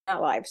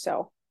live.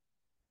 So,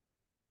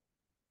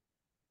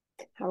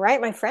 all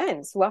right, my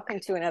friends, welcome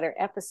to another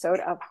episode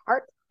of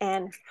Heart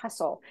and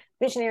Hustle,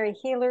 Visionary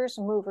Healers,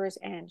 Movers,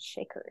 and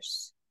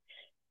Shakers.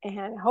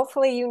 And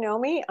hopefully you know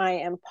me. I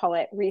am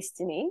Paulette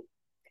Reese-Denis.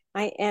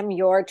 I am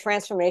your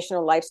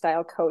transformational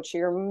lifestyle coach,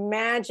 your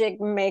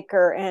magic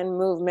maker and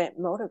movement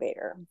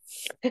motivator.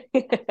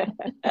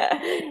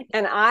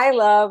 And I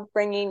love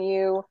bringing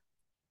you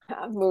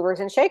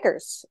movers and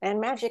shakers and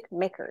magic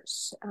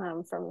makers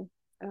from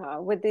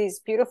with these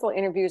beautiful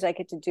interviews I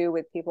get to do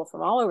with people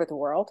from all over the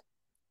world,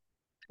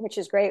 which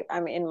is great.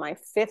 I'm in my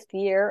 5th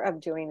year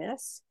of doing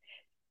this,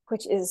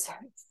 which is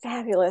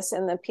fabulous.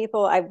 And the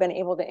people I've been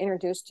able to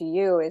introduce to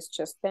you has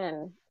just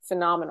been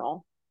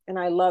phenomenal. And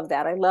I love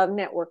that. I love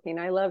networking.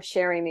 I love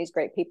sharing these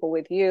great people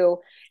with you.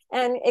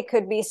 And it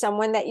could be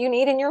someone that you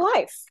need in your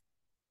life.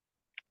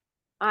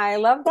 I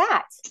love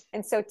that.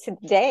 And so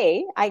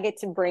today I get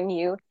to bring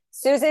you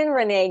Susan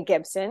Renee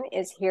Gibson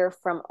is here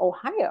from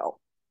Ohio.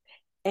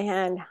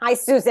 And hi,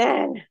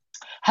 Susan.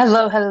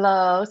 Hello,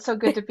 hello. So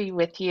good to be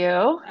with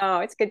you. Oh,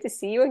 it's good to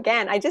see you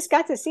again. I just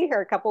got to see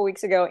her a couple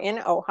weeks ago in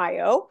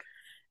Ohio.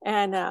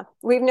 And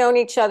we've known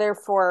each other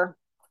for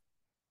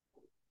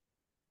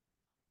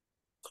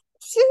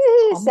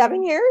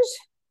 7 years,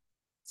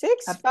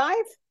 six,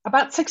 five,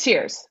 About 6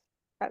 years.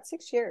 about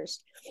 6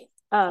 years.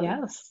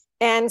 Yes.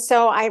 And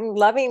so I'm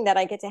loving that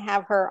I get to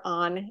have her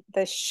on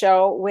the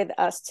show with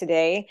us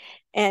today.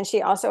 And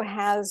she also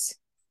has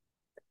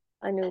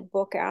a new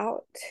book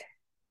out.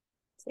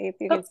 See if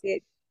you Oh, can see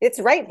it. It's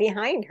right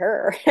behind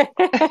her.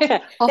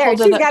 I'll There,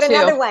 hold it she's up got too.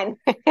 another one.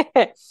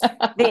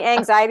 The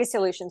anxiety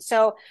solution.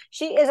 So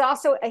she is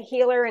also a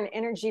healer, an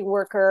energy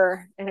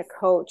worker, and a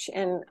coach.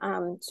 And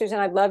Susan,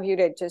 I'd love you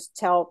to just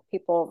tell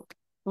people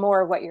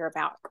more of what you're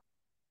about.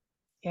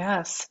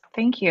 Yes,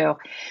 thank you.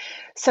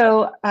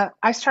 So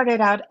I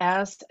started out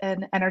as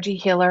an energy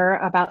healer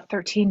about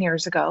 13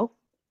 years ago.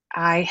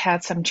 I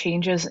had some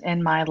changes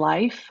in my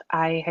life.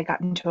 I had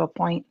gotten to a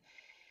point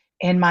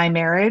in my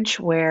marriage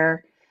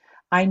where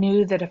I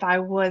knew that if I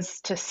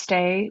was to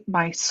stay,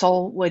 my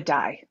soul would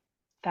die.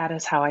 That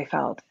is how I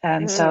felt.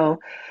 And Mm, so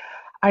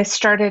I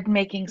started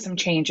making some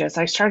changes.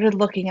 I started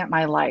looking at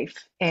my life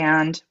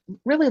and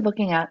really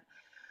looking at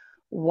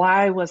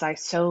why was I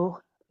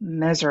so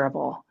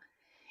miserable.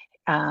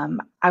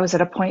 I was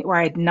at a point where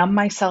I'd numb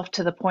myself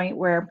to the point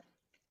where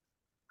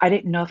I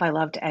didn't know if I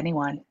loved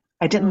anyone.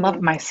 I didn't love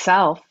mm.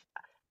 myself.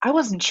 I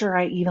wasn't sure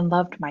I even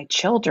loved my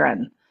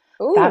children.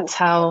 Ooh. That's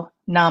how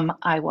numb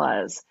I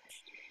was.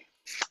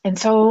 And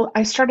so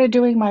I started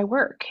doing my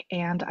work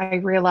and I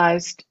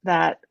realized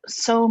that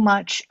so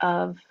much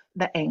of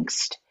the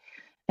angst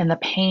and the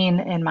pain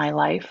in my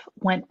life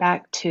went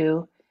back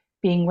to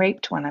being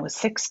raped when I was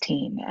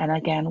 16 and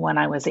again when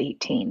I was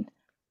 18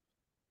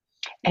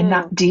 and Mm,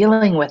 not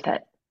dealing with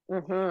it.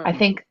 hmm. I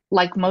think,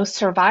 like most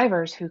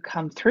survivors who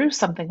come through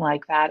something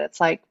like that, it's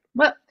like,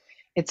 well,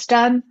 it's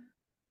done,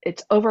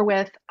 it's over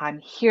with, I'm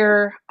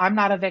here, I'm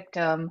not a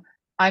victim,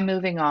 I'm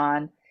moving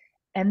on.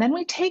 And then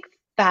we take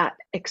that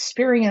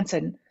experience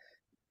and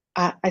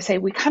I say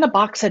we kind of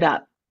box it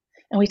up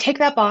and we take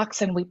that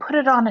box and we put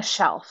it on a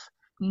shelf,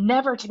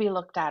 never to be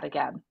looked at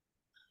again.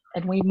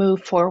 And we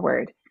move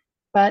forward.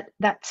 But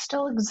that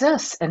still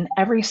exists in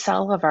every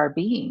cell of our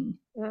being.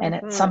 And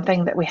it's Hmm.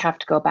 something that we have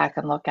to go back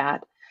and look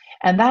at.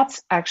 And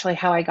that's actually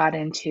how I got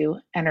into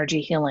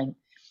energy healing.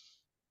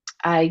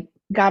 I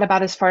got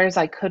about as far as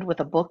I could with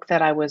a book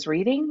that I was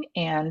reading,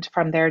 and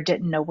from there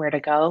didn't know where to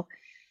go.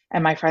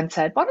 And my friend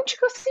said, "Why don't you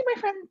go see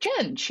my friend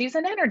Jen? She's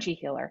an energy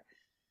healer."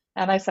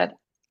 And I said,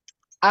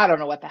 "I don't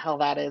know what the hell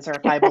that is or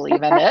if I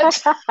believe in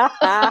it."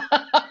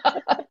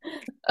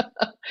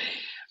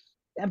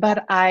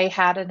 But I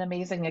had an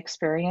amazing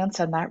experience,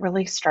 and that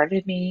really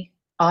started me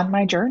on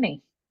my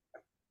journey.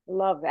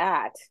 Love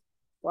that.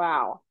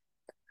 Wow.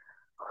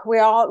 We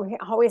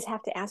always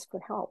have to ask for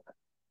help.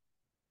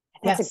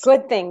 That's a Yes,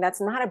 good thing.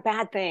 That's not a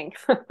bad thing,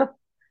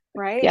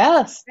 right? It's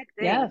yes, a good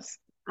thing yes.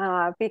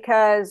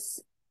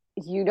 because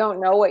you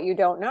don't know what you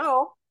don't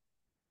know,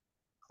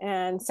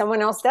 and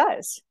someone else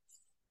does.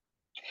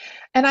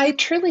 And I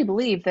truly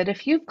believe that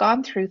if you've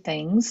gone through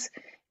things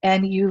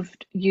and you've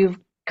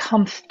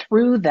come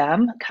through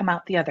them, come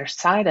out the other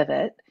side of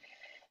it,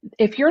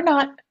 if you're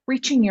not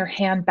reaching your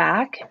hand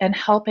back and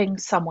helping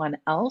someone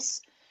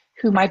else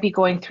who might be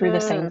going through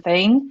the same Mm,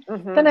 thing,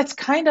 then hmm. it's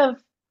kind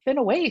of been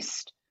a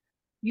waste.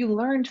 You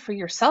learned for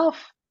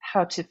yourself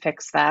how to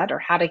fix that or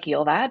how to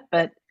heal that,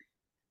 but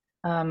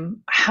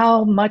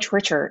how much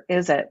richer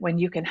is it when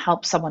you can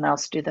help someone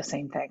else do the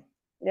same thing?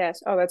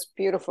 Yes. Oh, that's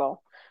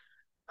beautiful.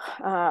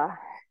 Uh,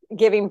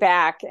 Giving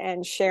back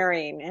and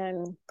sharing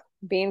and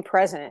being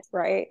present,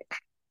 right?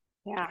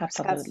 Yeah, that's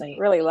Absolutely.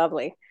 really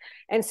lovely.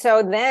 And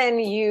so then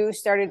you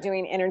started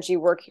doing energy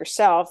work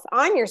yourself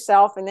on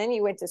yourself, and then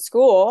you went to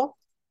school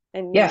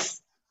and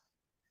Yes.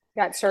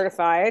 got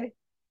certified.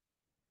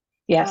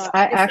 Yes.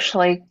 I Is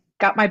actually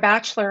got my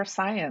Bachelor of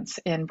Science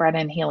in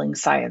Brennan Healing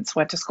Science,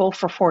 went to school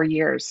for 4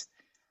 years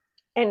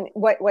and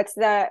what's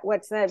the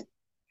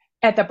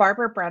at the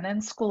Barbara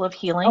Brennan School of oh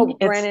Healing.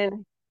 It's,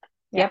 Brennan,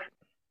 yeah, yep.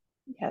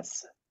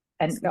 Yes.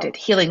 And So did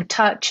healing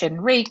touch and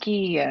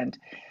Reiki, and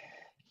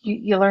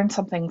you learn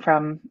something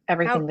from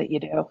how everything that you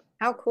do.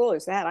 how cool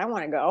is that? I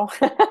want to go.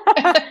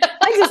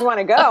 I just want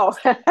to go.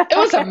 It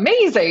was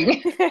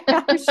amazing.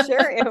 I'm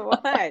sure it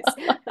was.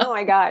 Oh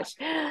my gosh.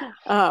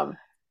 Um,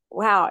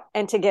 wow.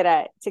 And to get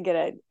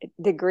a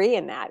degree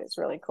in that is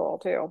really cool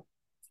too.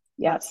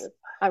 That's Yes.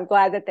 I'm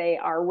glad that they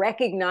are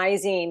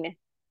recognizing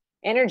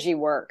energy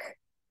work.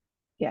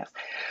 Yes.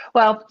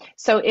 Well,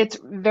 so it's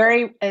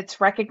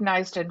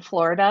recognized in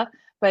Florida,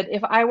 but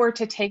if I were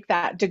to take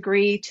that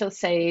degree to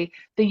say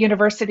the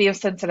University of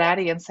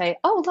Cincinnati and say,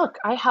 "Oh, look,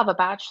 I have a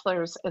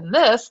bachelor's in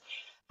this,"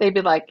 they'd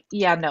be like,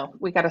 "Yeah, no,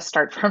 we got to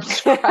start from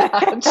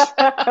scratch."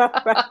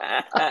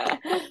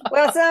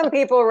 Well, some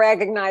people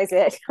recognize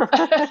it.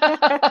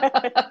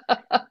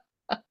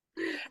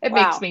 It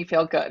makes Wow. me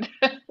feel good.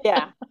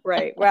 Yeah,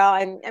 right. Well,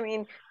 and I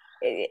mean,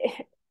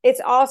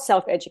 it's all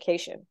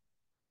self-education,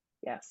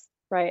 Yes.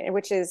 right?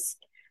 Which is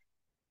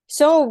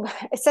so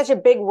it's such a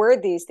big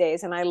word these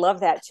days, and I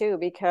love that too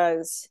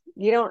because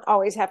you don't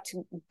always have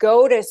to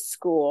go to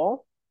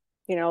school,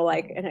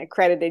 like an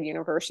accredited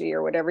university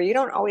or whatever. You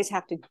don't always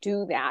have to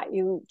do that.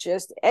 You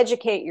just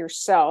educate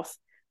yourself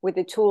with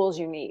the tools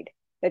you need,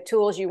 the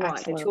tools you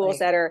want, the tools Absolutely.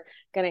 that are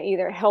going to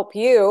either help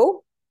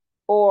you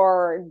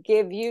or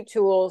give you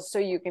tools so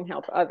you can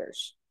help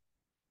others,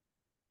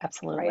 right?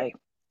 Absolutely.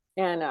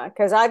 And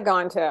because I've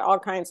gone to all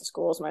kinds of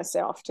schools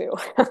myself too.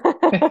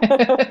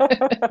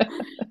 I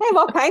have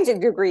all kinds of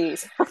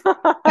degrees. I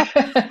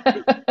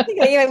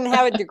think I even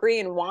have a degree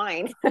in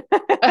wine.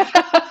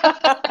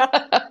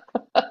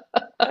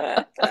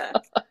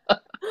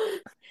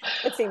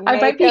 Let's see, I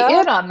might be in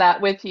makeup. on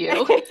that with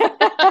you.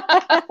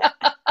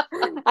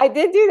 I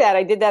did do that.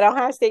 I did that at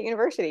Ohio State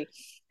University.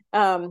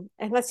 And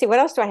let's see, what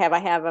else do I have? I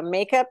have a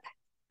makeup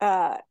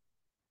uh,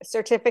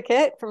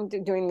 certificate from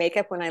doing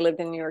makeup when I lived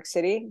in New York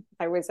City.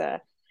 I was uh,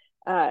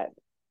 a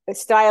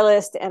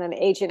stylist and an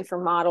agent for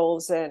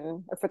models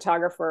and a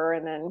photographer,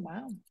 and then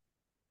Wow.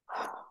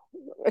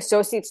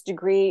 associate's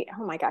degree.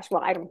 Oh my gosh!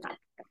 Well, I don't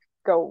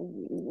go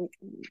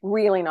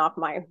reeling off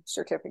my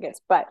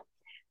certificates, but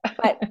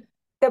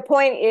the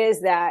point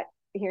is that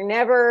you're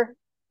never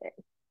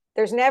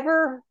there's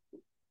never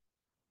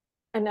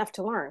enough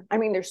to learn. I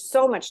mean, there's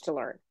so much to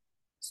learn.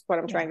 That's what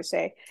I'm Yeah. trying to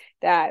say.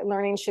 That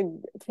learning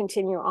should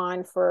continue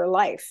on for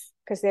life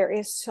because there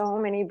is so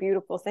many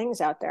beautiful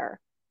things out there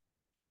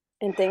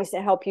and things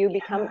to help you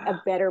become a Yeah.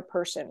 better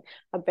person,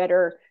 a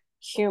better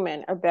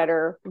human, a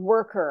better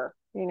worker,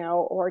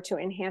 or to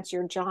enhance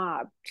your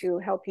job, to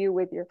help you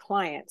with your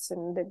clients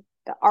and the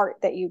art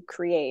that you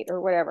create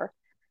or whatever.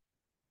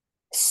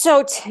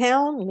 So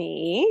tell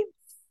me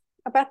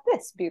about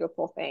this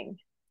beautiful thing.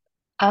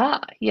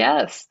 Ah,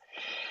 yes.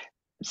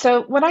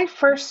 So when I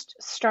first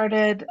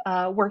started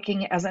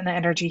working as an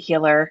energy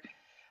healer,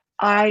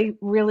 I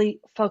really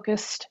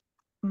focused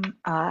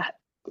uh,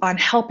 on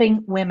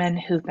helping women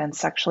who've been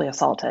sexually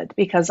assaulted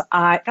because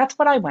that's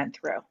what I went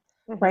through,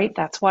 Mm-hmm. right?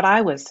 That's what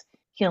I was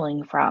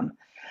healing from.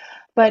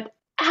 But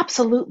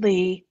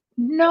absolutely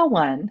no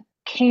one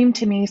came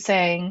to me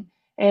saying,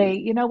 "Hey,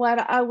 you know what?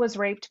 I was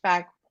raped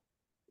back,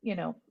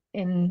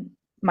 in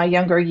my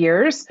younger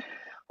years."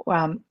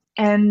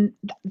 And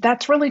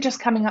that's really just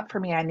coming up for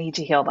me. I need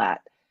to heal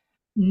that.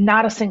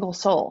 Not a single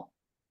soul.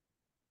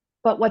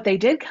 But what they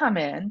did come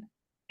in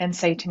and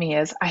say to me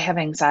is, I have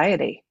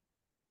anxiety.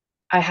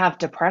 I have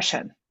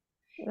depression.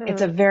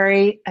 It's a Mm,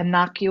 very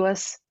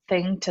innocuous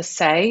thing to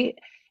say,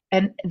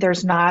 and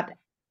there's not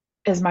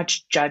as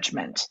much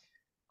judgment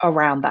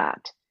around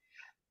that.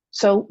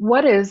 So,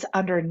 what is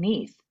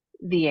underneath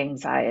the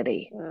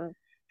anxiety? mm,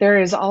 There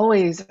is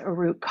always a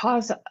root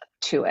cause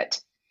to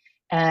it.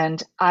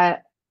 And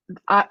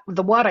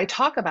what I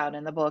talk about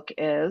in the book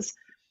is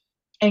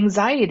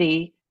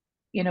anxiety.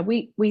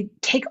 We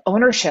take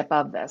ownership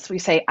of this. We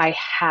say, I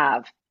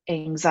have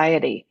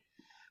anxiety.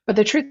 But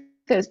the truth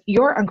is,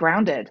 you're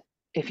ungrounded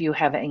if you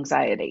have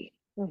anxiety.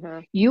 mm-hmm.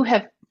 You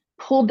have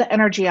pulled the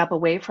energy up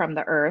away from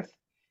the earth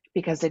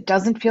because it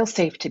doesn't feel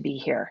safe to be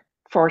here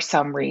for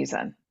some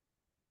reason.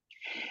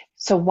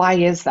 So, why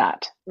is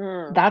that?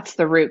 Mm, That's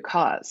the root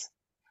cause.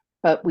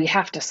 But we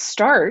have to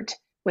start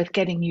with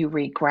getting you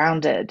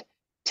regrounded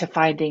to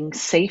finding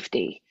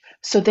safety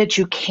so that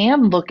you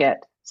can look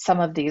at some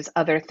of these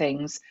other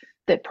things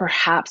that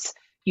perhaps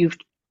you've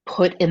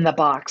put in the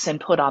box and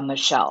put on the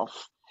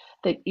shelf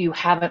that you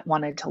haven't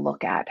wanted to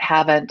look at,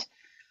 haven't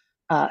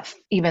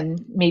even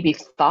maybe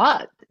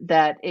thought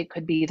that it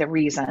could be the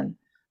reason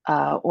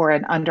or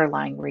an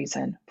underlying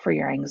reason for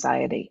your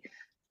anxiety.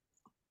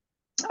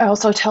 I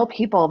also tell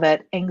people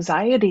that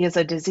anxiety is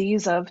a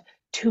disease of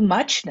too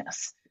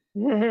muchness,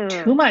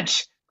 mm-hmm. too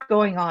much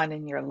going on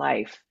in your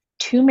life,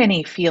 too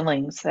many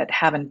feelings that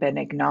haven't been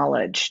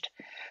acknowledged,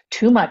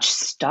 too much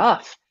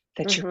stuff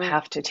that you Mm-hmm.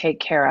 have to take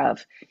care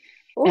of.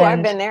 Oh, I've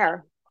And been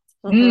there.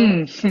 Mm-hmm.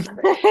 mm,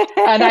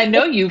 and I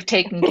know you've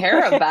taken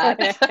care of that.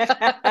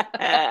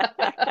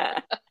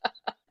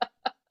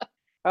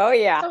 Oh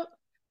yeah. So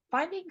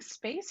finding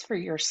space for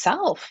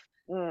yourself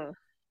Mm,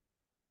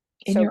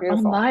 in so your own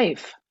beautiful.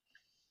 life.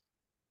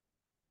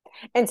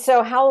 And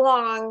so how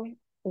long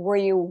were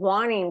you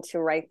wanting to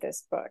write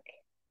this book?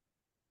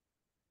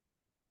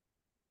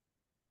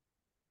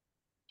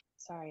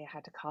 Sorry, I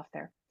had to cough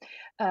there.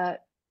 Uh,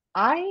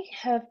 I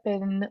have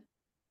been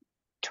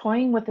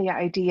toying with the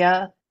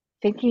idea,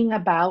 thinking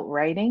about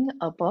writing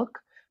a book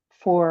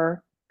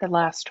for the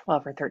last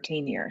 12 or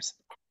 13 years.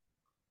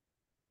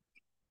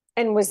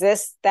 And was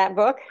this that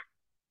book?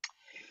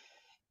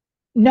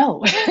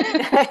 No.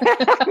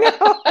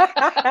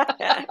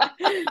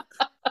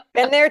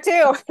 Been there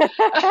too.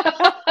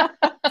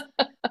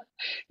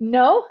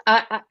 No,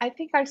 I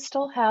think I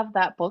still have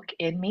that book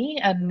in me,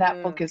 and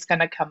that book Mm, is going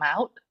to come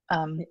out.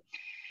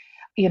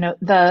 You know,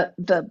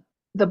 the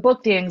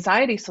book, The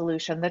Anxiety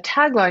Solution, the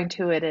tagline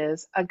to it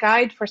is a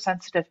guide for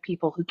sensitive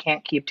people who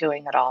can't keep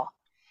doing it all.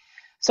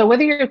 So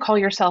whether you call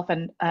yourself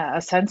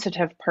a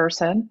sensitive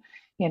person,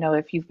 you know,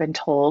 if you've been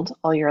told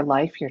all your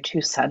life you're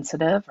too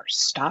sensitive or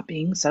stop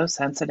being so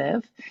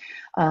sensitive,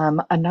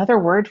 another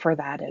word for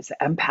that is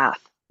empath.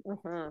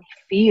 mhm.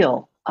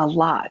 Feel a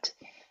lot.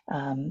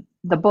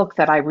 The book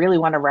that I really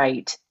want to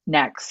write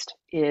next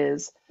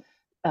is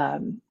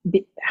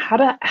how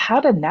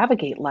to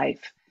navigate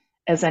life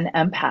as an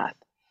empath.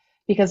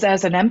 Because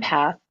as an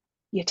empath,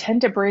 you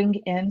tend to bring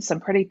in some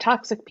pretty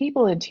toxic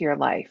people into your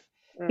life.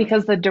 Mm.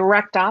 Because the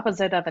direct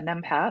opposite of an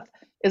empath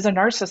is a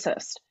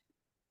narcissist.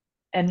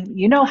 And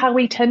you know how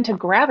we tend to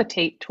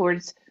gravitate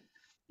towards,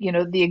 you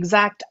know, the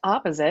exact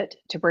opposite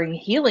to bring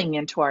healing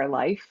into our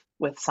life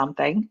with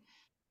something.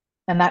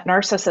 And that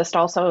narcissist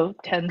also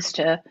tends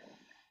to,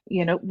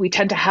 you know, we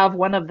tend to have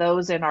one of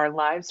those in our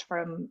lives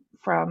from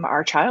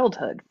our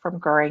childhood, from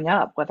growing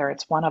up, whether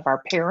it's one of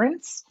our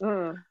parents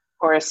Mm.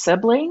 or a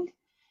sibling.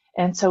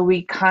 And so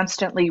we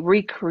constantly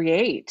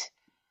recreate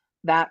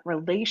that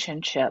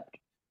relationship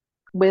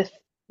with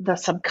the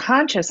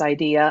subconscious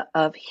idea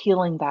of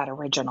healing that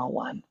original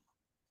one.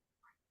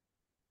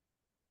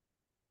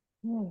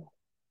 Mm.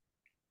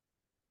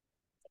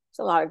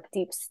 There's a lot of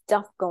deep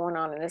stuff going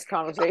on in this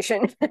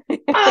conversation.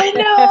 I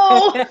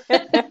know.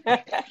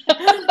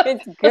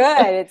 It's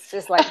good. It's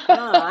just like,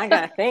 I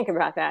gotta think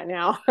about that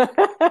now.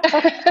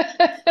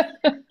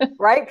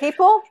 Right,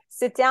 people?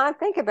 Sit down and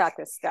think about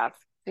this stuff,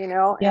 you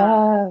know?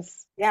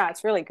 Yes. Yeah,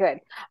 it's really good.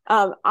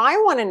 I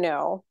want to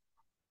know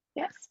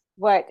Yes.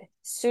 what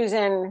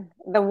Susan,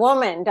 the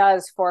woman,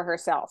 does for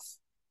herself.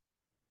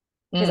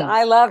 Because Mm,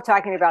 I love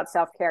talking about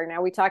self-care.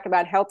 Now we talk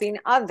about helping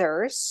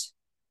others.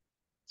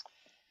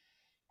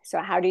 So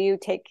how do you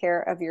take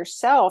care of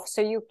yourself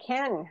so you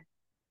can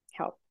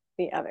help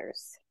the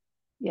others?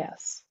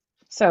 yes.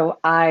 So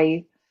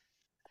I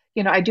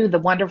do the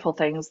wonderful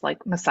things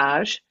like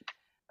massage,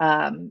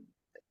 um,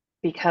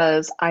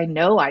 because I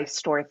know I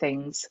store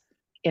things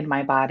in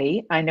my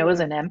body. I know as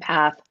Mm. an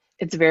empath,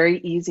 it's very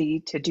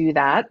easy to do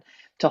that,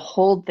 to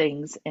hold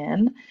things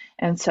in.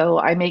 And so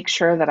I make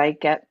sure that I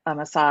get a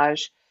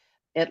massage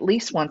at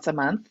least once a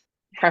month,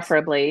 Nice.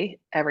 preferably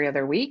every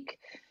other week,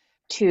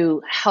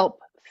 to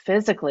help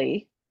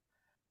physically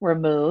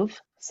remove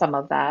some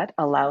of that,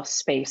 allow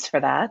space for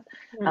that.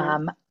 Mm.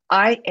 Um,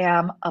 I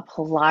am a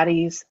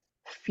Pilates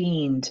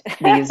fiend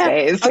these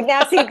days. Oh,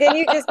 now see, didn't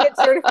you just get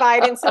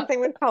certified in something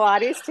with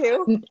Pilates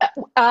too?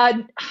 Uh,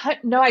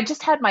 no, I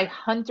just had my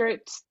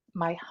hundredth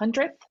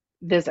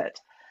visit.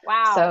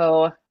 Wow.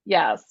 So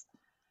yes,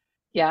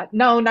 yeah,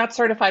 no, not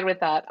certified with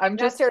that.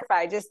 Not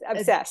certified, just Uh,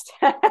 obsessed.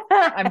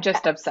 I'm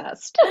just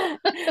obsessed.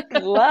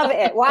 Love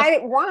it. Why?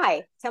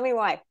 Why? Tell me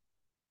why.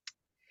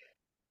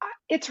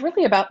 It's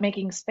really about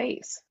making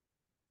space,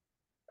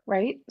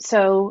 right?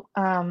 So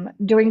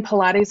doing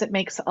Pilates, it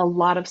makes a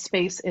lot of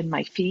space in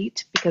my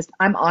feet because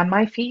I'm on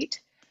my feet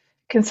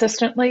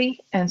consistently,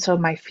 and so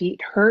my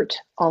feet hurt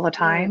all the Mm,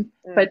 time.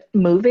 mm. But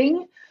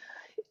moving,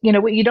 you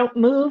know, what you don't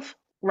move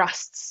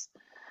rusts.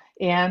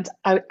 And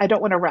I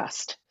don't want to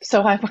rest.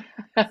 So I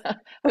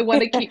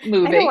want to keep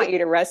I don't moving. want you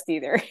to rest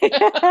either.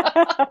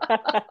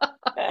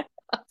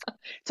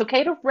 It's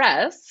okay to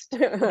rest,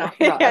 not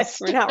Yes,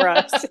 rust. we're not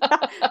rust.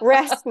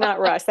 Rest, not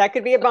rust. That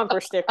could be a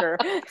bumper sticker.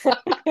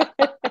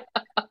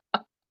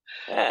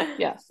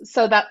 Yeah.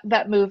 So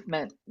that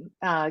movement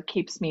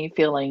keeps me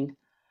feeling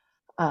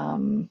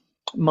um,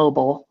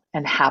 mobile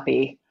and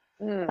happy,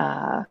 Mm.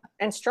 uh,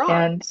 And strong.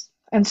 and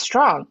and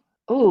strong.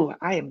 Ooh,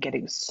 I am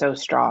getting so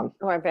strong,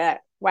 Oh, I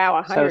bet. Wow,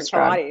 so 100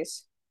 strong.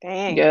 Pilates.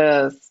 Dang.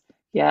 Yes,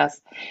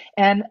 yes.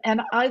 And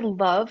I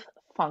love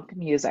funk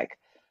music.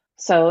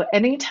 So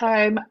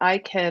anytime I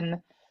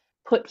can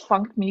put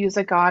funk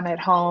music on at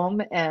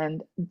home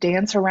and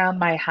dance around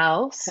my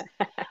house,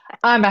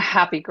 I'm a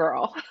happy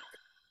girl.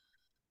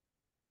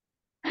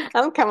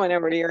 I'm coming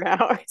over to your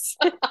house.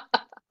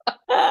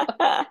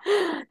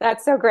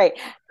 That's so great.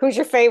 Who's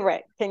your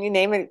favorite? Can you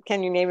name it?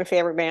 Can you name a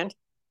favorite band?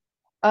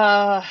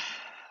 Uh,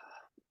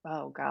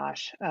 oh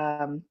gosh.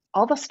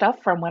 All the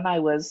stuff from when I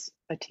was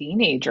a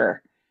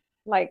teenager,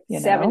 Like you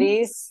know?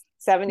 70s,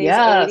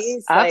 Yes,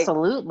 80s,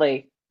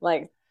 absolutely.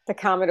 like the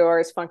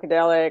Commodores,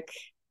 Funkadelic,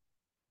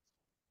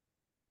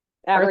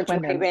 Earth, Average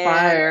Wind, Way and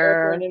Band, Earth,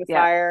 Wind Fire. and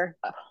Yeah, Fire.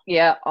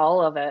 yeah,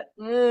 all of it.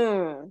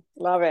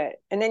 Love it.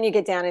 And then you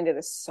get down into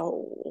the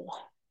soul.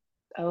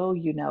 Oh,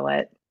 you know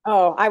it.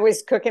 Oh, I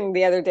was cooking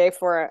the other day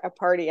for a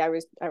party. I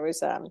was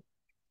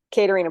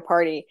catering a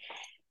party,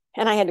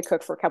 and I had to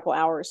cook for a couple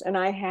hours, and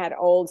I had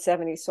old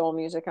 70s soul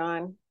music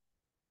on.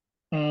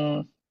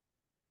 Mm.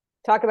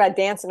 Talk about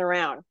dancing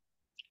around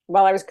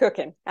while I was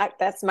cooking.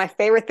 That's my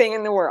favorite thing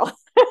in the world.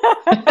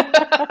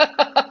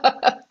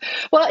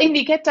 Well, and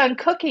you get done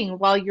cooking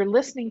while you're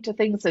listening to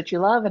things that you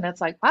love, and it's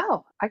like,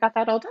 wow, I got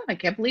that all done. I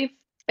can't believe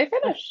I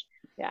finished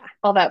Yeah.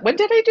 all that. When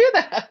did I do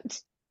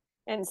that?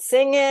 And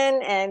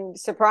singing and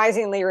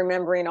surprisingly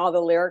remembering all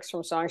the lyrics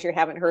from songs you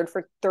haven't heard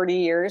for 30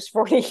 years,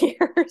 40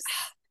 years.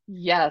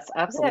 Yes, Isn't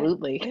that,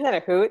 absolutely. isn't that a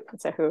hoot?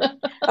 It's a hoot.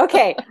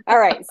 Okay. All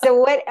right. So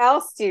what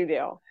else do you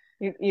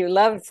do? You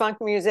love funk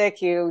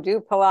music, you do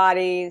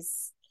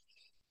Pilates,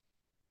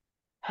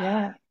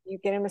 Yeah. you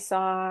get a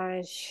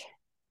massage.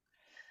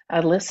 I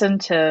listen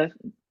to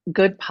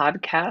good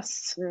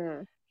podcasts.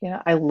 Mm,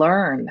 I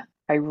learn,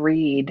 I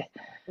read.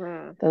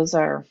 mm, Those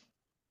are,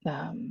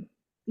 um,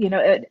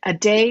 a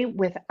day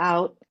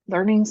without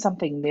learning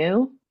something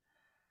new,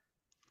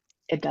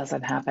 it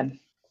doesn't happen.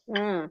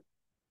 mm.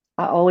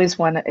 I always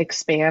want to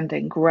expand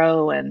and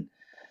grow and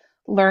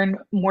learn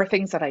more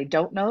things that I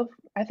don't know.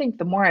 I think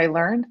the more I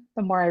learn,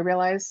 the more I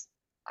realize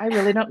I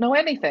really don't know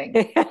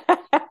anything.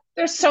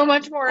 There's so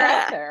much more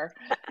out there.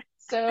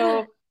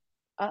 So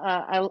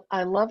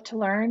I love to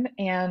learn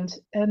and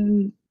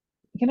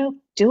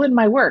doing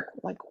my work.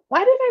 Like, why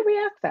did I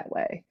react that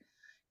way?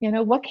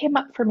 What came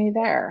up for me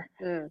there?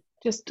 Mm.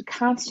 Just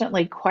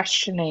constantly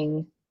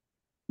questioning,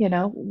 you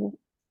know,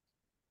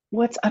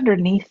 what's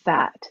underneath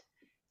that,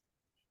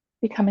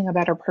 becoming a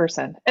better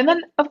person. And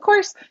then, of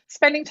course,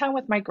 spending time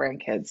with my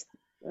grandkids.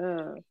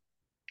 Mm.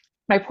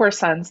 My poor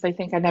sons, they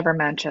think I never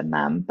mention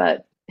them,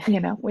 but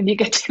when you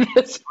get to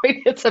this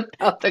point, it's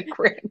about the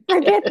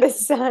Forget the grandkids.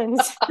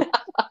 sons.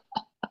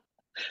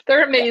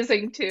 They're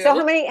amazing So too.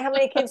 how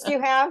many kids do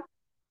you have?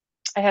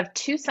 I have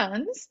two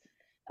sons,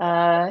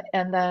 and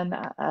then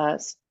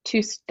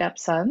two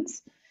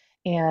stepsons,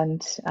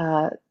 and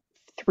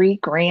three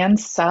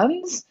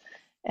grandsons,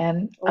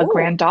 and a Oh,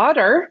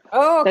 granddaughter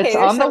oh, okay. that's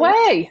There's on the some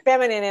way.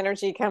 feminine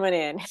energy coming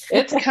in.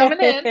 It's coming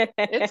in.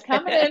 It's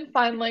coming in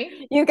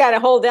finally. You got to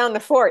hold down the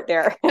fort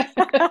there.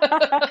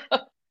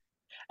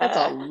 That's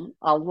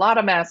a lot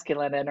of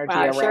masculine energy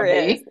Wow, it sure around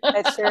is. me.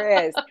 That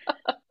sure is.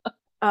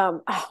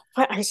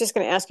 I was just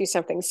going to ask you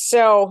something.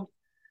 So,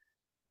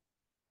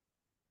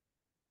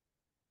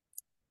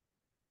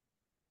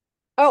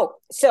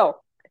 so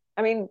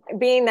I mean,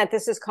 being that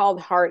this is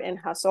called Heart and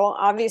Hustle,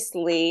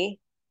 obviously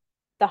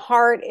the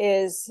heart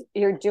is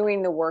you're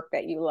doing the work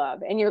that you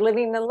love and you're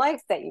living the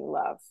life that you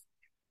love,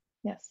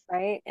 Yes.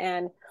 right?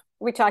 And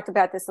we talked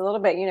about this a little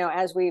bit,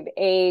 as we've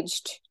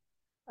aged,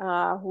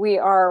 we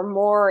are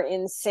more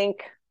in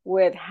sync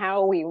with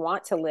how we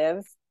want to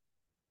live,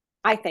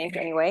 I think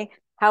anyway,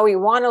 how we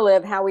want to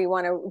live, how we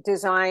want to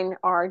design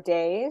our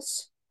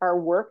days, our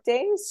work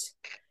days.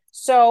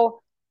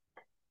 So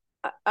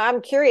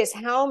I'm curious,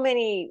 how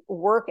many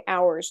work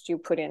hours do you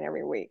put in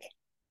every week?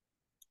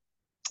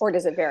 Or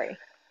does it vary?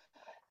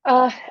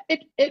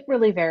 It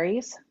really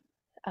varies.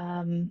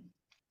 Um,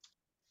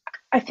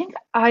 I think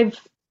I'm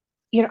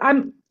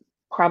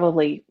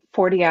probably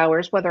 40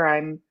 hours, whether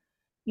I'm,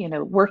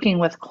 working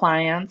with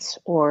clients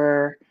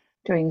or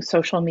doing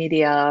social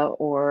media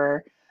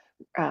or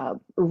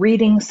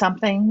reading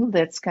something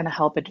that's going to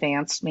help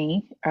advance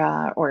me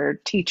or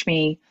teach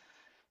me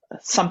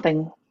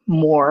something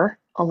more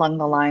along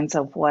the lines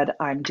of what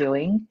I'm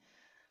doing.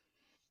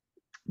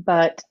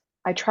 But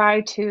I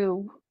try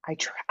to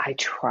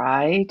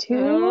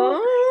Mm-hmm.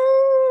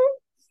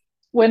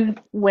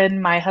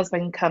 when my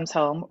husband comes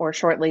home or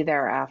shortly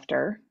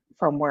thereafter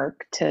from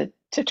work to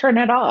turn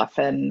it off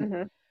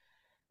and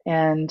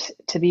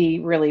to be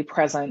really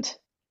present,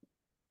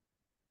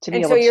 to be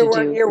And so able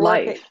to do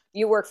life.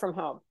 you work from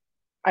home.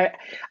 I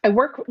I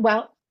work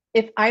well.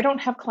 If I don't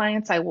have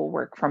clients, I will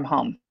work from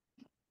home.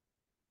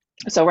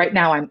 So right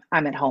now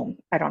I'm at home.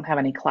 I don't have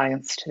any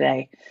clients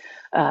today.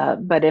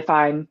 But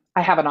I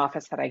have an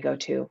office that I go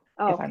to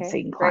Oh, if I'm okay.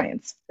 seeing Great.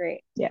 clients.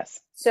 Great. Yes.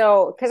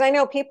 So, because I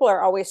know people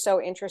are always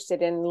so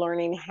interested in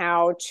learning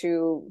how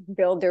to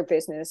build their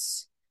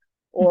business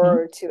Hmm.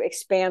 or to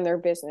expand their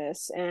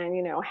business,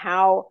 and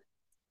how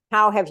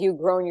have you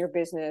grown your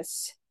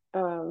business?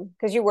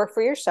 Because you work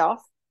for yourself,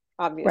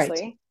 Right.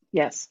 obviously.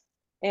 Yes.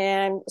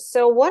 And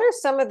so, what are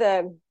some of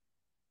the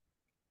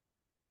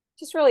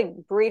just really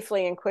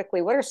briefly and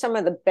quickly, what are some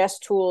of the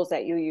best tools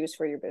that you use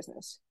for your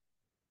business?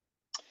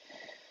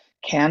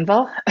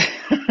 Canva.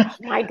 Oh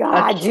my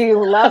God, Okay. do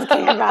you love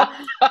Canva?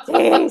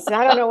 Jeez,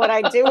 I don't know what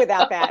I'd do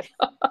without that.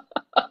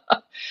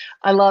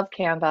 I love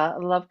Canva. I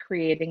love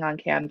creating on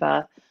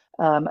Canva.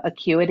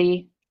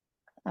 Acuity,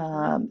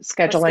 Mm-hmm. For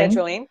scheduling,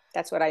 scheduling,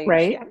 that's what I use.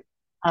 right?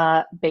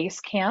 Yeah.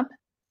 Basecamp,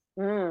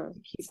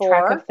 keep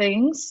track of For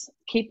things,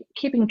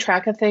 keeping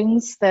track of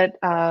things that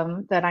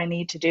I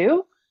need to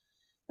do.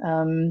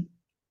 Um,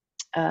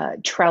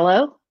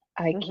 Trello,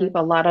 I keep mm-hmm.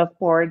 a lot of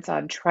boards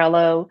on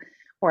Trello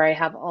where I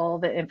have all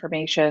the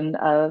information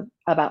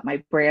about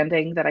my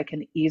branding that I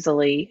can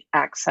easily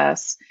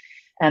access.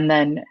 and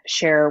then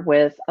share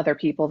with other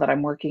people that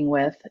I'm working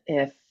with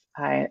if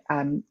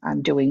I'm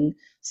doing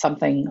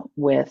something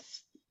with,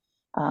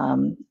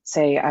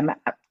 say, I'm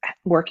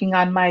working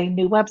on my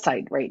new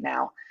website right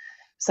now.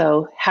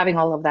 So having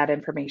all of that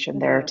information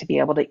there Mhm. to be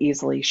able to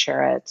easily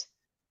share it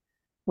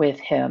with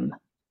him.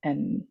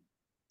 And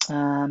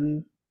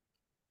um,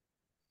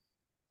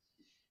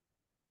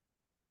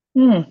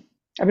 hmm,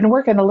 I've been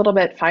working a little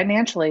bit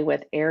financially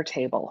with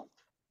Airtable.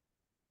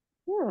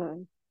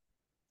 Hmm.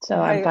 So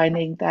I'm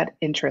finding that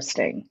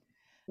interesting.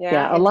 Yeah,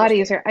 Yeah, a lot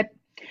interesting. easier.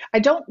 I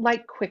don't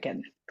like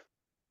Quicken.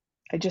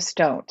 I just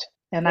don't.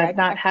 And Yeah, I've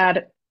not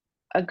had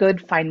a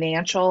good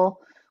financial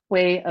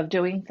way of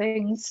doing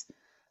things.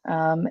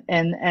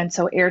 And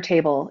so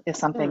Airtable is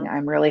something hmm.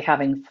 I'm really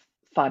having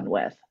fun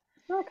with.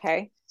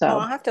 Okay. Well, So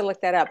I'll have to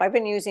look that up. I've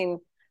been using,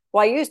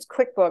 well, I used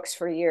QuickBooks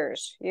for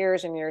years,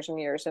 years and years and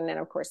years. And then,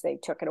 of course, they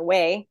took it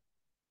away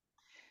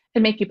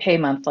and make you pay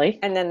monthly.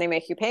 and then they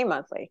make you pay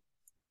monthly.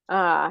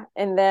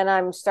 And then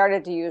I'm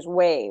started to use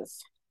Wave.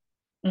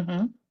 Hmm.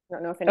 I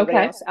don't know if anybody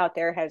Okay. else out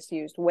there has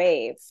used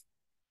Wave.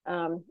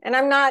 And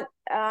I'm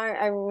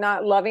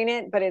not loving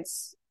it, but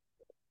it's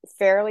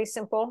fairly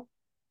simple.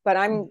 But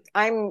I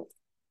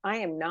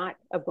am not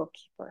a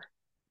bookkeeper.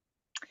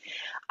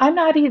 I'm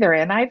not either.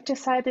 And I've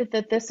decided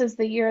that this is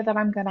the year that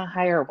I'm going to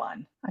hire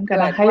one. I'm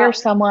going to Good. hire Well,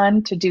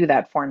 someone to do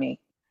that for me.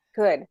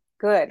 good,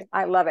 good.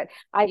 I love it.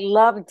 I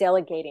love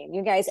delegating.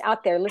 You guys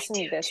out there I do listen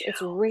to this. It's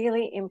too.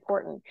 really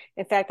important.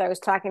 In fact, I was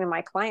talking to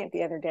my client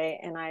the other day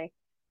and I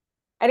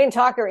didn't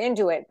talk her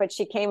into it, but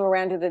she came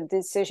around to the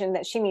decision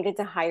that she needed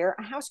to hire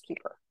a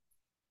housekeeper.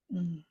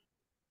 Mm.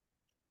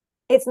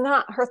 It's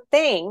not her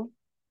thing.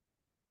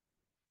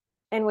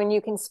 And when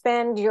you can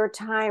spend your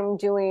time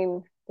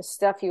doing the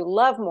stuff you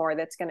love more,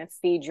 that's going to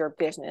feed your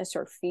business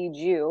or feed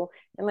you,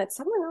 and let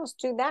someone else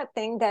do that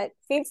thing that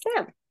feeds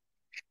them,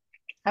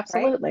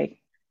 right?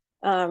 Absolutely.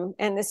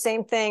 And the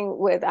same thing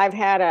with, I've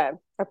had a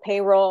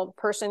payroll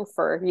person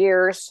for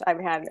years. I've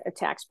had a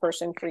tax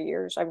person for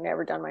years. I've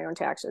never done my own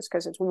taxes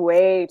because it's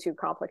way too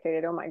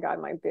complicated. Oh my God,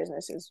 my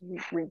business is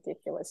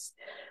ridiculous,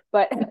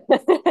 but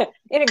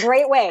in a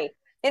great way,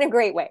 in a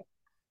great way.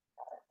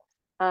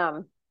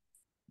 Um,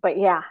 but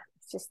yeah,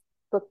 it's just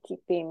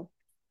bookkeeping,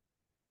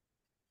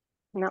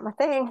 not my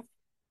thing.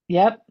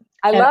 Yep.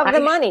 I And love the I,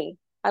 money.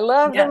 I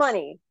love the yes.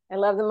 money. I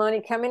love the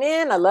money coming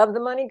in. I love the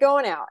money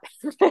going out.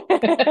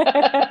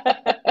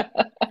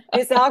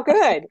 It's all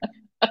good.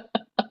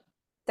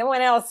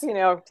 Someone else,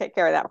 take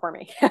care of that for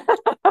me.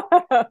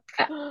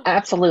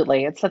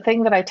 Absolutely. It's the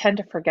thing that I tend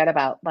to forget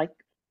about, like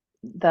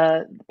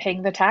the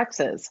paying the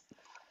taxes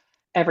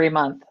every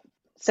month,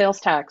 sales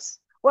tax.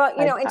 Well,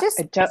 and I just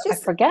don't, I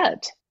just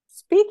forget.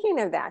 speaking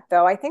of that,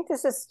 though, I think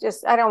this is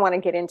just, I don't want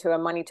to get into a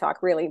money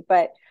talk really,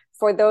 but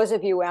for those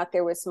of you out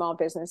there with small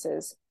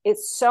businesses,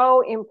 it's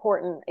so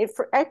important.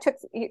 I took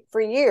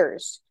for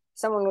years,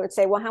 someone would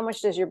say, well, how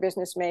much does your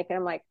business make? And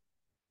I'm like,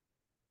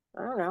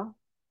 I don't know.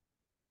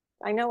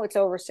 I know it's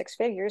over six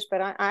figures,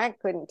 but I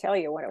couldn't tell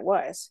you what it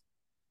was.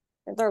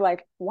 And they're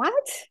like, what?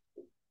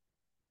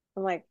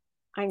 I'm like,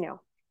 I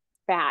know.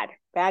 Bad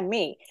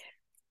me.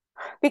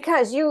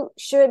 Because you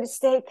should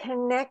stay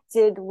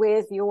connected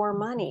with your Mhm.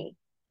 money.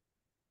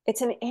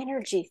 It's an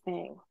energy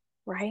thing,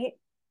 right?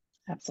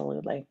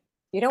 Absolutely.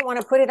 You don't want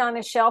to put it on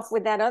a shelf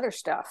with that other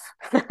stuff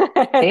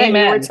that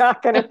you were Amen.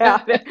 talking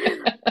about.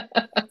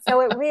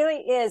 So it really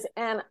is.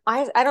 And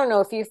I don't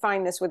know if you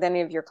find this with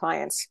any of your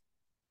clients,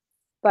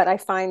 but I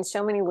find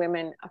so many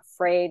women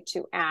afraid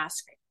to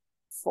ask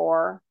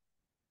for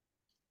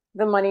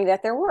the money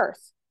that they're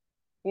worth,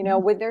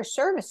 Mm. with their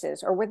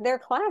services or with their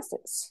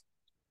classes.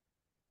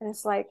 And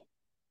it's like,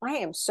 I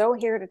am so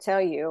here to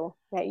tell you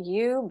that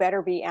you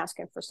better be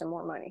asking for some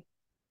more money.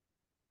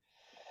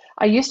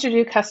 I used to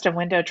do custom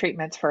window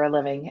treatments for a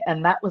living,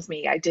 and that was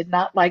me. I did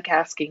not like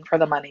asking for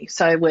the money.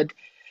 So I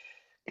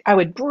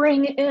would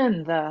bring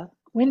in the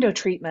window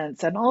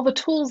treatments and all the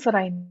tools that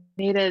I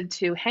needed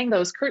to hang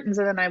those curtains,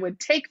 and then I would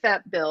take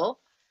that bill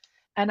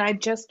and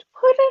I'd just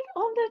put it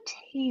on the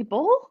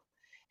table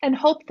and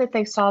hope that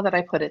they saw that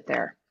I put it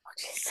there.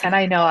 And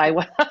I know I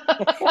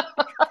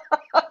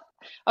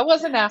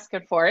wasn't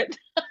asking for it.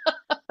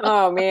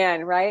 Oh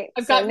man, right?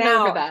 I've So gotten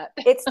over now that.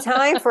 it's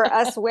time for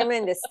us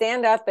women to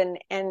stand up and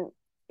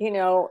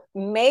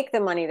make the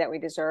money that we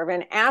deserve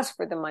and ask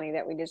for the money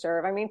that we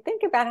deserve. I mean,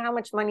 think about how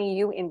much money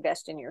you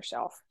invest in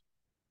yourself.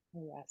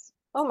 Yes.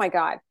 Oh my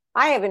God.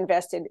 I have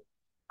invested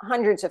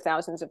hundreds of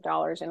thousands of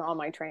dollars in all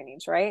my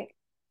trainings, right?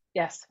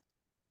 Yes.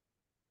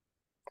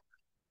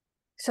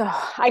 So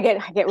I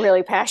get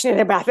really passionate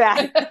about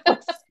that.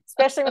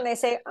 Especially when they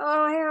say,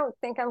 "Oh, I don't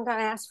think I'm going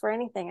to ask for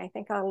anything. I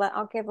think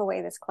I'll give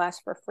away this class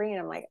for free."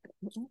 And I'm like,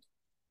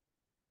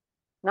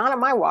 "Not on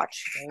my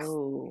watch."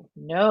 Oh,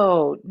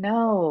 no,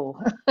 no.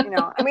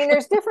 I mean,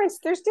 there's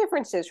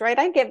differences, right?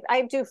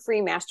 I do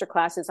free master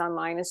classes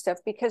online and stuff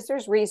because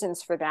there's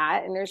reasons for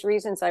that, and there's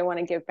reasons I want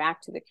to give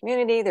back to the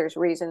community. There's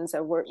reasons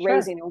of Sure.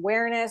 raising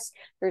awareness.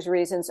 There's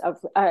reasons of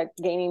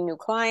gaining new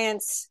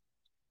clients.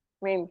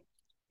 I mean,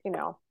 you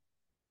know,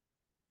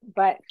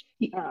 but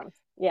Y- um,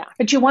 Yeah.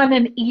 But you want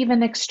an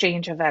even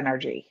exchange of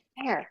energy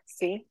There.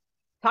 See?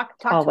 Talk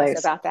to us always.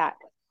 about that.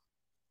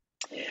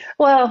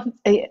 Well,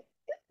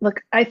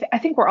 look, I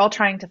think we're all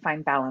trying to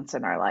find balance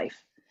in our life,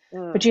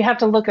 but Mm. you have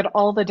to look at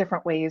all the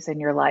different ways in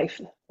your life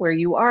where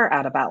you are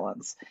out of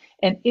balance.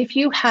 And if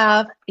you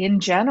have, in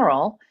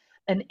general,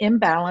 an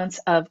imbalance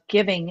of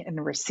giving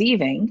and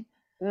receiving,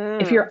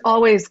 if Mm. you're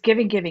always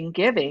giving, giving,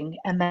 giving,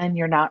 and then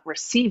you're not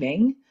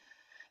receiving,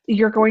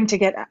 you're going to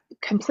get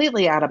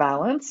completely out of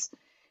balance.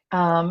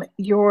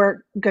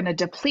 You're going to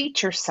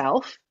deplete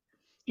yourself.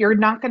 You're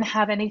not going to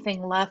have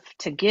anything left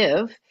to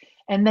give.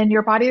 And then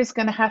your body is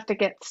going to have to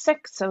get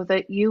sick so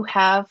that you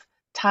have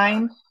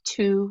time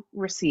to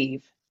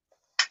receive.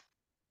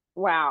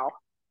 Wow.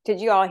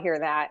 Did you all hear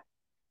that?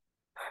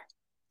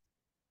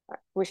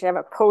 We should have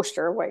a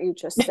poster of what you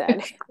just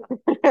said.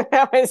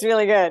 That was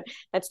really good.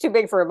 That's too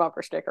big for a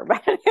bumper sticker,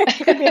 but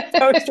it could be a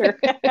poster.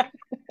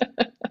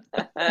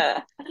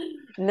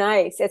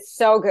 Nice. It's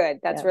so good.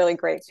 That's really Yes.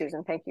 great,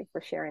 Susan. Thank you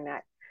for sharing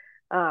that.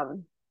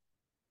 Um,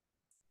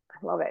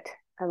 I love it.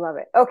 I love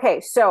it.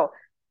 Okay, so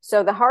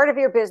the heart of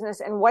your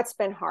business and what's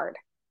been hard?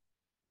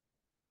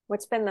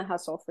 What's been the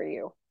hustle for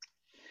you?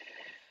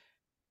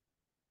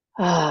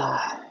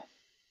 Ah,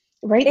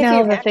 right If now,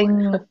 you've had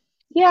one.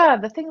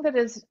 the thing that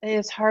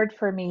is hard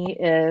for me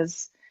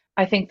is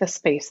I think the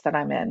space that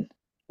I'm in.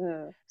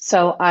 Mm.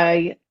 So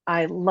I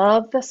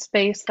love the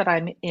space that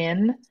I'm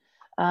in.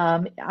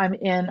 I'm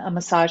in a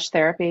massage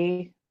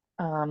therapy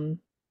um,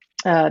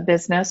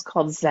 business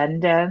called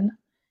Zenden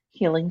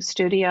Healing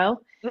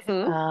Studio.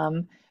 Mm-hmm.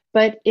 Um,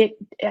 but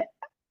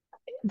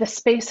the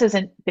space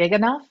isn't big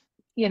enough.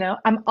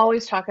 I'm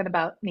always talking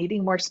about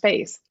needing more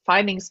space,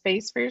 finding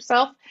space for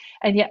yourself,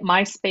 and yet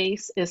my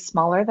space is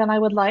smaller than I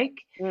would like.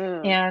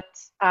 Mm. And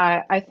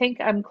I think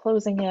I'm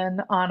closing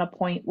in on a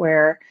point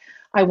where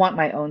I want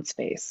my own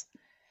space.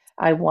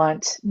 I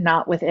want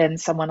not within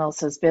someone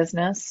else's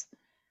business,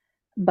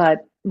 but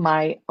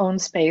my own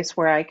space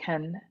where I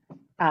can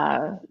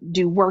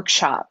do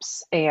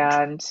workshops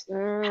and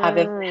have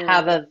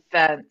Mm.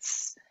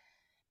 events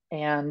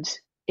and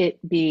it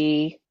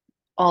be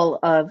all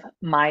of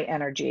my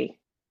energy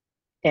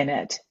in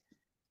it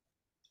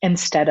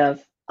instead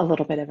of a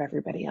little bit of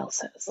everybody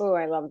else's. Oh,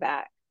 I love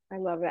that. I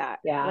love that.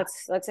 Yeah.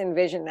 Let's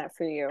envision that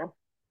for you.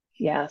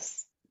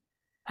 Yes.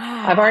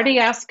 I've already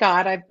asked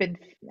God.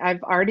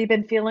 I've already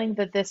been feeling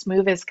that this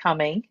move is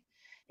coming.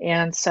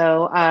 And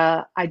so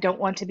I don't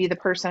want to be the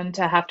person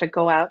to have to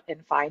go out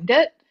and find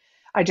it.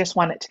 I just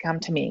want it to come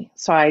to me.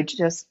 So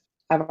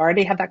I've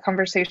already had that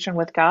conversation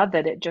with God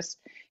that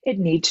it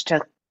needs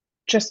to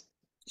just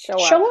Show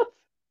up. show up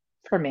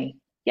for me.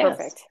 Yes.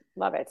 Perfect.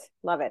 Love it.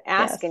 Love it.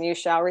 Ask and Yes.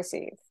 you shall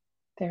receive.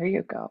 There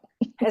you go.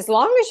 As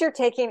long as you're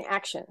taking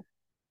action.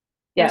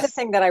 There's a Yes.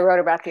 thing that I wrote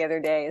about the other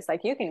day. It's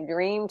like you can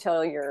dream till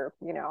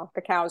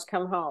the cows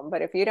come home,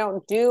 but if you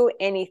don't do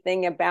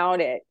anything about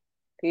it,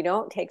 if you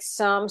don't take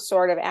some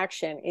sort of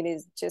action, it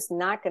is just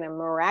not going to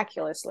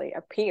miraculously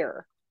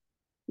appear.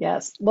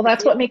 Yes. Well, If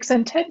that's you what makes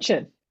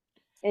intention.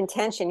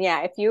 intention,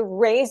 yeah, if you're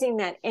raising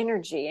that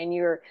energy and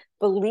you're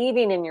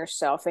believing in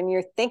yourself and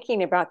you're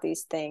thinking about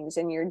these things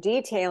and you're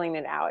detailing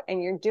it out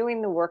and you're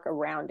doing the work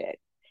around it,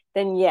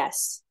 then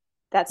yes,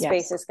 that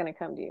space Yes. is going to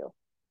come to you.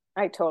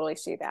 I totally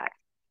see that.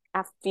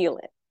 I feel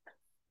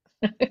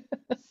it.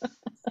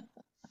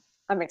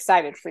 I'm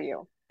excited for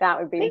you. That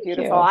would be Thank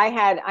beautiful. you.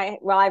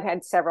 I've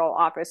had several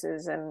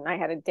offices and I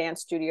had a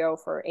dance studio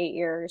for 8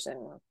 years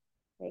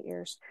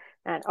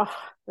and oh,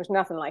 there's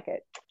nothing like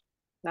it.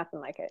 Nothing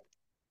like it.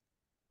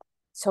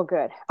 So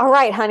good. All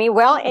right, honey.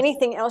 Well, Yes.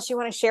 anything else you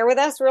want to share with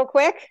us real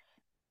quick?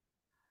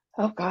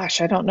 Oh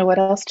gosh, I don't know what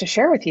else to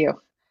share with you.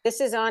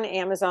 This is on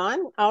Amazon.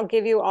 I'll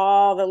give you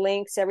all the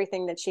links,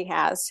 everything that she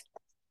has,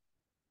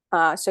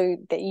 so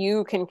that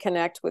you can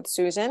connect with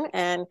Susan.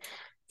 And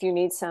if you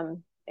need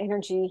some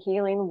energy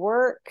healing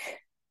work,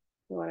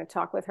 you want to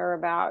talk with her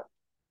about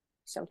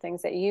some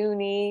things that you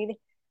need,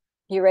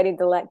 you're ready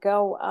to let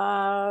go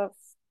of,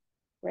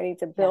 ready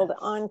to build Yes.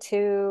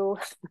 onto.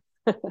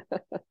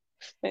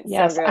 It's so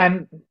Yes,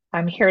 good.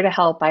 I'm here to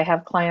help. I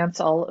have clients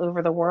all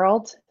over the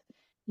world.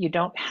 You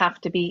don't have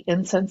to be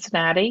in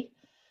Cincinnati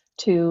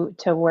to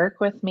work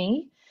with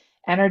me.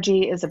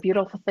 Energy is a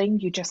beautiful thing.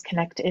 You just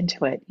connect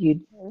into it.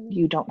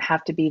 You don't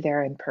have to be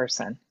there in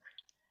person.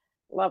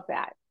 Love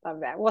that.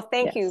 Love that. Well,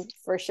 thank you Yes.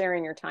 for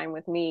sharing your time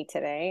with me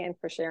today and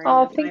for sharing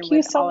Oh, your time thank you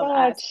with so all of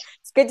us. much.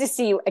 It's good to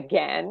see you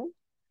again.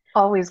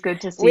 Always good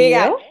to We see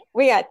got you.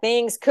 we got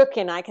things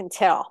cooking, I can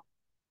tell.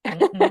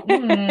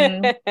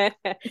 Mm-mm-mm.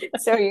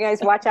 So you guys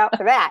watch out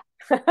for that.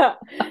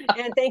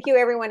 And thank you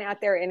everyone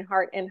out there in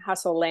Heart and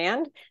Hustle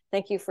Land.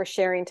 Thank you for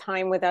sharing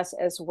time with us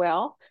as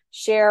well.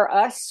 Share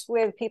us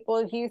with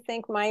people you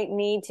think might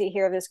need to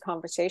hear this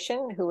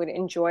conversation, who would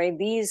enjoy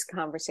these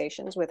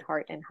conversations with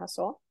Heart and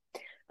Hustle.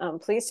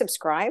 Please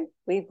subscribe,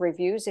 leave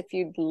reviews if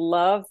you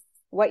love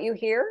what you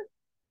hear.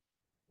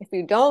 If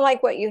you don't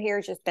like what you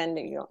hear, just then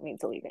you don't need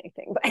to leave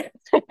anything.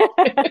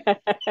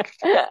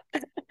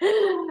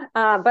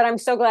 But I'm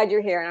so glad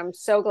you're here. And I'm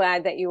so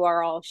glad that you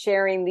are all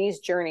sharing these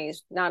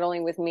journeys, not only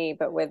with me,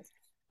 but with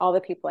all the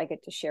people I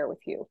get to share with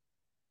you.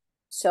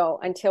 So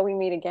until we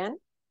meet again,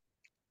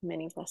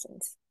 many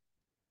blessings.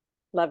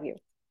 Love you.